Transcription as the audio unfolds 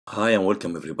Hi and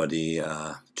welcome everybody.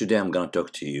 Today I'm going to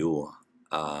talk to you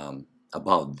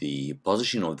about the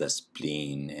position of the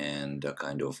spleen and the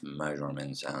kind of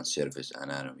measurements and surface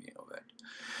anatomy of it.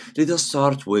 Let us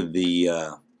start with the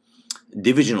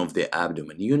division of the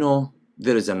abdomen. You know,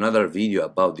 there is another video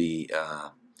about the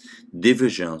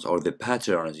divisions or the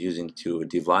patterns using to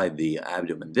divide the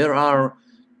abdomen. There are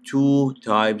two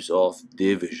types of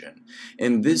division.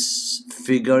 In this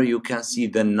figure you can see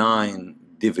the 9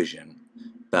 division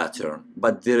pattern,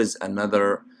 but there is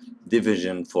another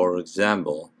division. For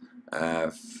example,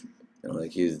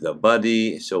 like here's the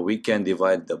body, so we can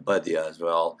divide the body as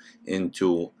well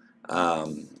into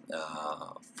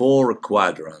 4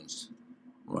 quadrants,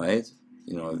 right?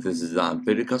 You know, if this is the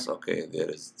umbilicus, okay, there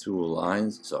is 2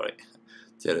 lines, sorry,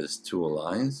 there is 2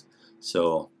 lines.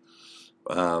 So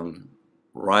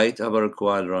right upper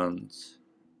quadrant,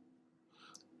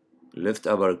 left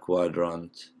upper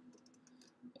quadrant,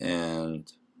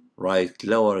 and right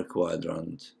lower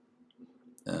quadrant,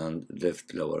 and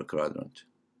left lower quadrant.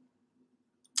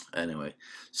 Anyway,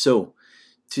 so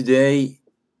today,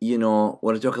 you know,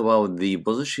 when I talk about the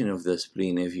position of the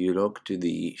spleen, if you look to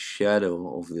the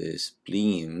shadow of the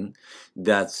spleen,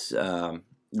 that's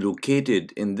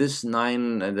located in this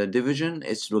 9 the division.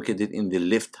 It's located in the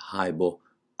left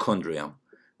hypochondrium.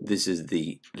 This is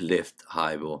the left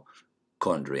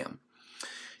hypochondrium.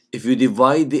 If you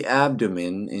divide the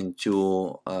abdomen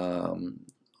into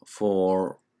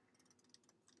 4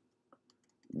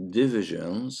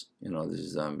 divisions, you know, this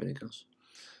is the umbilicus,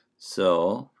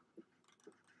 so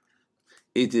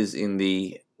it is in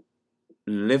the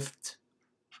left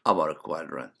upper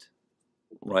quadrant,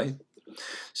 right?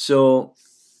 So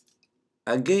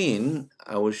again,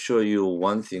 I will show you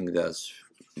one thing that's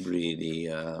really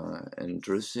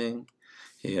interesting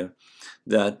here,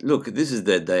 that look, this is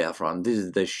the diaphragm, this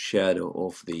is the shadow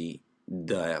of the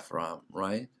diaphragm,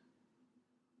 right?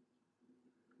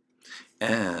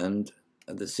 And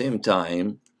at the same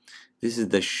time, this is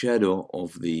the shadow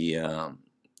of the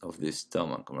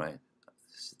stomach, right?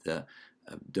 This is the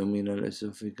abdominal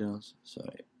esophagus,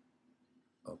 sorry,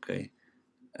 okay,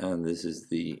 and this is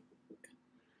the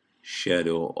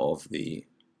shadow of the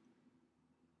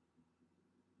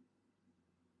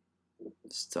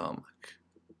stomach.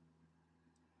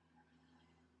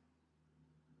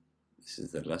 This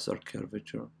is the lesser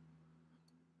curvature.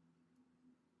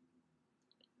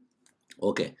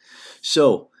 Okay,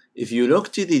 so if you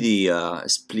look to the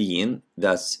spleen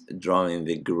that's drawn in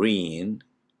the green,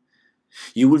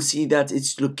 you will see that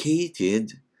it's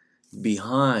located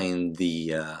behind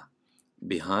the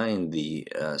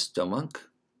stomach,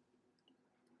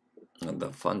 the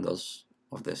fundus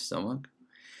of the stomach,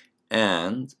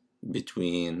 and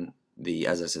between the,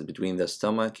 as I said, between the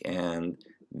stomach and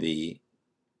the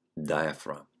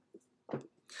diaphragm.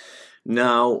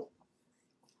 Now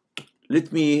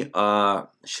let me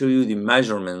show you the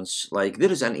measurements. Like,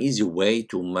 there is an easy way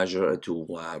to measure, to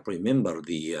remember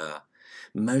the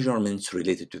measurements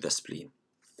related to the spleen.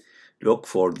 Look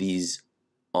for these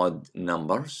odd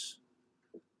numbers.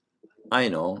 I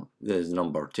know there's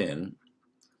number 10,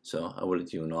 so I will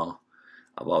let you know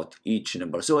about each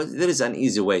number. So there is an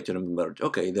easy way to remember.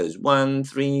 Okay, there's 1,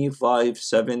 3, 5,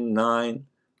 7, 9,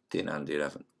 10, and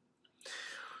 11.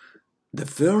 The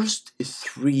first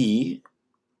 3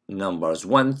 numbers,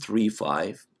 1, 3,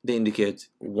 5, they indicate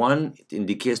 1, it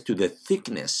indicates to the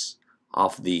thickness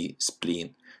of the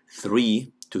spleen,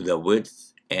 3 to the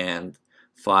width, and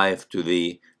 5 to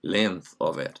the length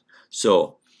of it.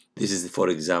 So this is, for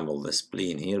example, the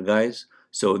spleen here, guys.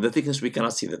 So the thickness, we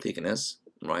cannot see the thickness,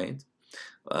 right?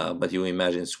 But you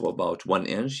imagine it's about 1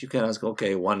 inch. You can ask,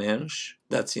 okay, 1 inch,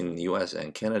 that's in US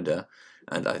and Canada,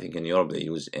 and I think in Europe they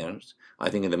use inch. I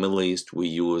think in the Middle East we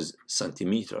use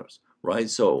centimeters, right?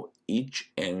 So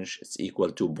each inch is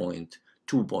equal to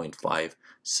 2.5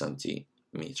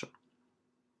 centimeter.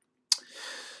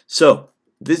 So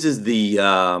this is the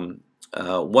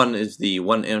 1 is the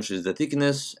 1 inch is the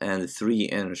thickness, and 3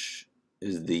 inch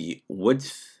is the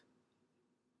width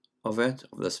of it,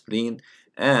 of the spleen,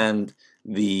 and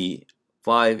the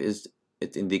 5 is,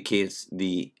 it indicates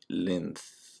the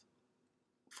length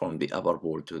from the upper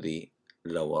pool to the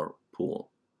lower pool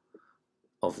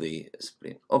of the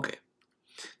spleen. Okay,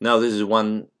 now this is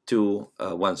 1,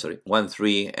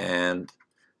 3, and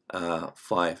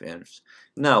 5 inches.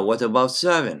 Now what about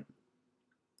 7?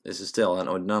 This is still an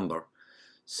odd number,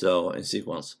 so in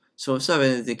sequence. So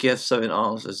 7 indicates 7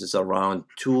 ounces is around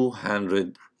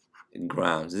 200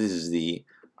 grams. This is the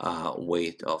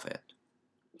weight of it.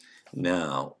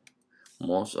 Now,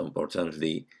 most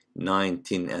importantly, 9,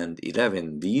 10, and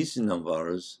 11, these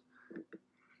numbers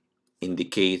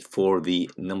indicate for the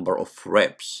number of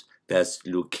reps that's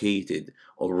located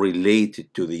or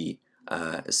related to the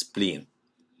spleen.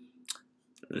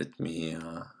 Let me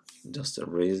just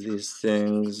erase these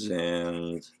things.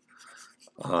 And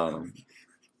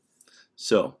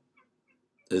so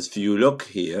if you look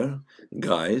here,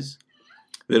 guys,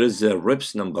 there is a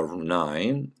reps number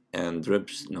 9 and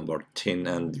reps number 10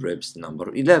 and reps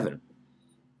number 11.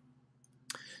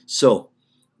 So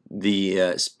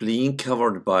the spleen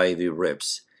covered by the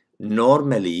reps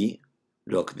normally,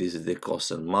 look, this is the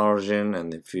costal margin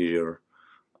and the inferior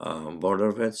border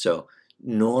of it. So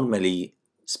normally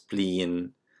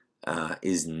spleen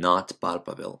is not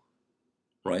palpable,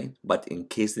 right? But in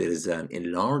case there is an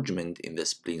enlargement in the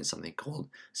spleen, something called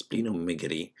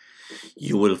splenomegaly,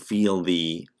 you will feel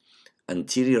the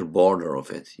anterior border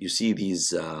of it. You see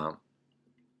these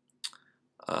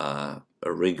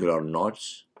irregular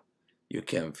knots, you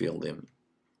can feel them.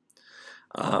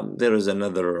 There is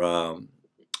another,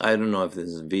 I don't know if this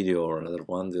is a video or another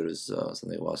one, there is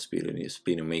something about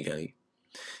splenomegaly.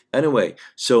 Anyway,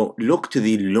 so look to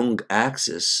the long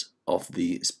axis of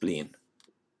the spleen.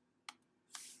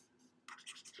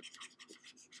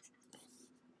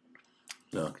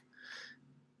 Look,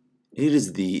 here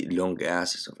is the long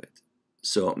axis of it.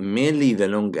 So mainly the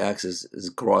long axis is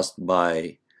crossed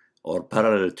by or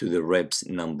parallel to the reps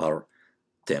number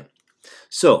 10.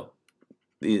 So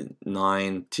the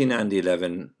 9, 10, and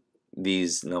 11,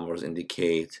 these numbers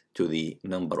indicate to the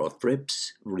number of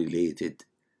reps related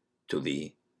to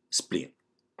the spleen.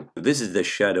 This is the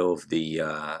shadow of the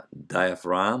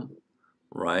diaphragm,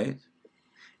 right?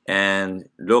 And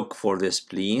look for the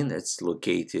spleen. It's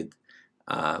located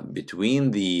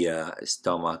between the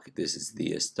stomach. This is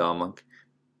the stomach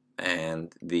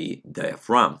and the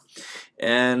diaphragm.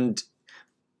 And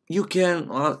you can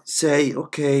say,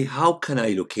 okay, how can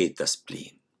I locate the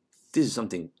spleen? This is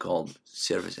something called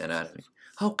surface anatomy.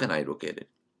 How can I locate it?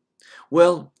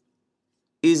 Well,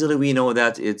 easily we know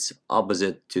that it's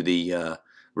opposite to the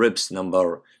reps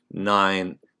number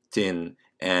 9, 10,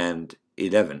 and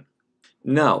 11.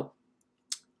 Now,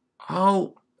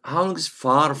 how is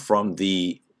far from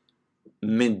the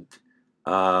mid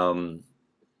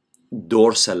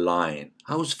dorsal line?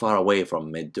 How far away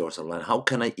from mid dorsal line? How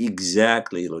can I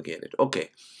exactly locate it? Okay,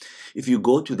 if you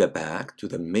go to the back, to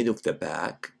the mid of the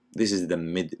back, this is the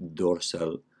mid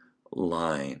dorsal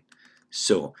line.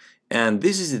 So, and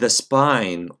this is the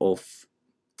spine of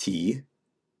T10.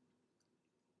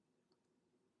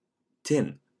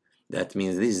 That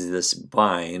means this is the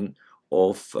spine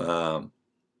of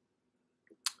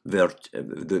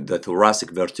the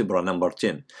thoracic vertebra number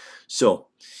 10. So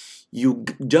you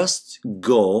just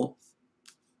go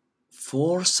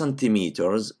 4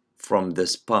 centimeters from the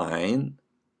spine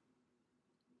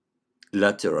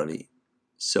laterally.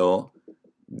 So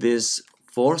this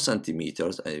 4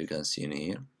 centimeters, as you can see in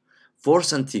here, 4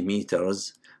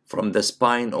 centimeters from the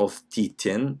spine of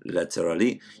T10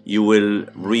 laterally, you will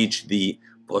reach the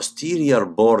posterior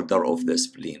border of the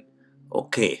spleen.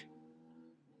 Okay,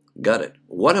 got it.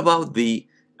 What about the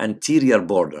anterior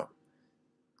border?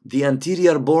 The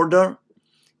anterior border,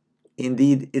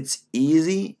 indeed, it's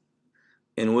easy,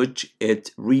 in which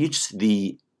it reaches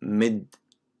the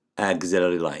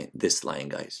mid-axillary line. This line,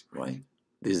 guys, right?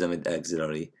 This is the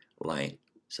mid-axillary line,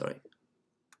 sorry,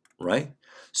 right?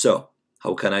 So,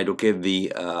 how can I locate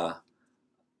the, let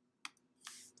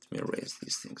me erase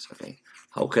these things, okay?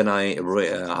 How can I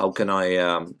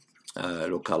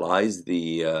localize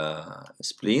the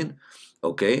spleen?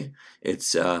 Okay,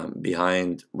 it's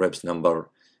behind reps number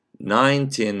 9,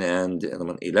 10, and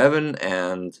 11,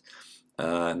 and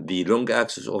the long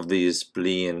axis of the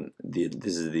spleen,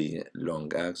 this is the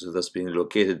long axis of the spleen,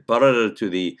 located parallel to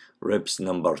the reps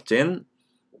number 10.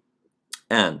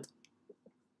 And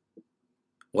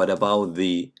what about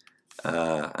the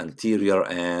anterior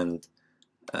and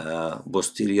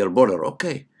posterior border?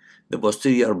 Okay, the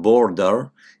posterior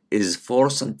border is 4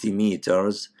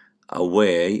 centimeters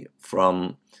away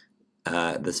from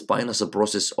the spinous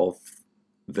process of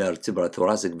vertebra,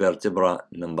 thoracic vertebra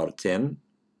number 10,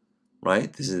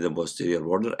 right? This is the posterior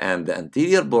border, and the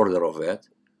anterior border of it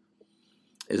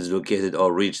is located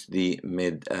or reached the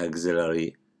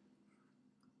mid-axillary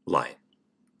line.